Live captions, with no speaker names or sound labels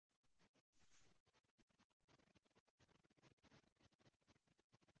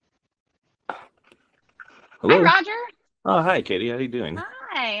Hi, Hello. Roger. Oh, hi, Katie. How you doing?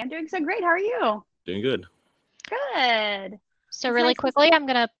 Hi, I'm doing so great. How are you? Doing good. Good. So It's really nice to quickly,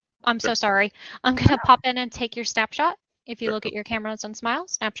 see. I'm so Sure. sorry. I'm gonna Oh, pop in and take your snapshot. If you Sure. look at your cameras and smile,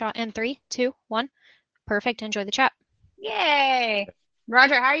 snapshot in three, two, one. Perfect. Enjoy the chat. yay.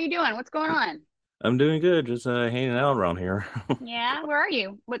 Roger, how are you doing? What's going on? I'm doing good. Just hanging out around here. Yeah, where are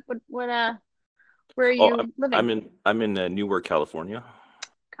you? Where are Oh, you living? I'm in Newark, California.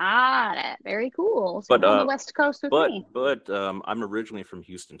 Got it. Very cool. So But you're on the West Coast with but me. but I'm originally from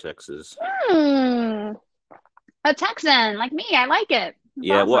Houston, Texas. Hmm. A Texan, like me. I like it. It's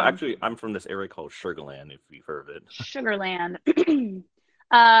Yeah. Well, awesome. actually, I'm from this area called Sugarland, if you've heard of it. Sugarland.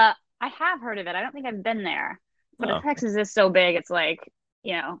 I have heard of it. I don't think I've been there, but Oh, Texas is so big. It's like,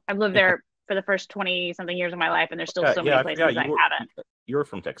 I've lived yeah. there for the first 20 something years of my life, and there's still Yeah. so Yeah. many I forgot places I haven't. you were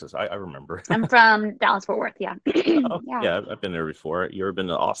from Texas. I remember. I'm from Dallas Fort Worth. Yeah. Oh, Yeah. yeah. I've been there before. You ever been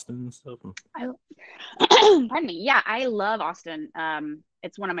to Austin and stuff? I, pardon me. Yeah, I love Austin.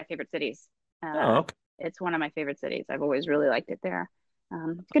 It's one of my favorite cities. Oh, Uh, okay. it's one of my favorite cities. I've always really liked it there.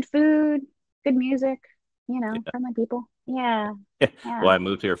 Good food, good music, Yeah. friendly people. Yeah. Well, Yeah. I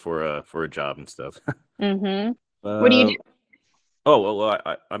moved here for a job and stuff. Mm-hmm. What do you Uh, do? Oh, well,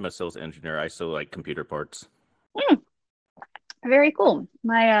 I'm a sales engineer. I sell like computer parts. Hmm, very cool.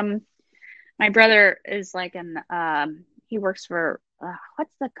 My brother is like an he works for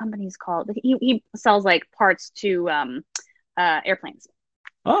what's the company's called? He sells like parts to airplanes.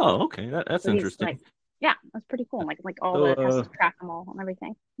 Oh, okay. That's So he's like, interesting. yeah, that's pretty cool. Like all So, the has to track them all and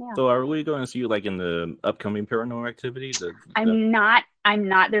everything. Yeah. so are we going to see you like in the upcoming Paranormal Activity? I'm not.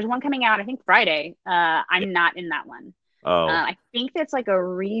 There's one coming out, I think Friday. Yeah. I'm not in that one. Oh, I think that's like a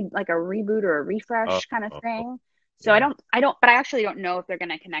reboot or a oh, refresh kind of oh, thing. So yeah. but I actually don't know if they're going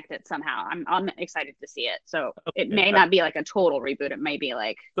to connect it somehow. I'm excited to see it. So it Okay. may not be like a total reboot. It may be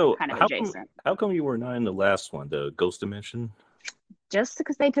like So kind of how come adjacent. how come you were not in the last one, the Ghost Dimension? Just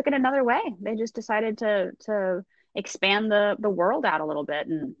because they took it another way, they just decided to expand the world out a little bit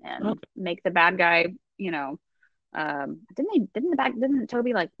and Okay. make the bad guy, didn't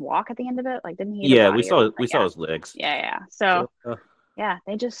Toby like walk at the end of it? Like didn't he eat a Yeah, we body or saw something? we Yeah. saw his legs. Yeah, yeah. So So, yeah,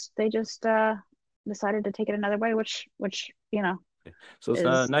 they just decided to take it another way, which okay. So it's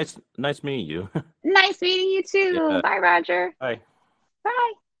is nice meeting you. nice meeting you too. Yeah. Bye, Roger. Bye.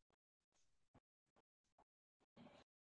 Bye.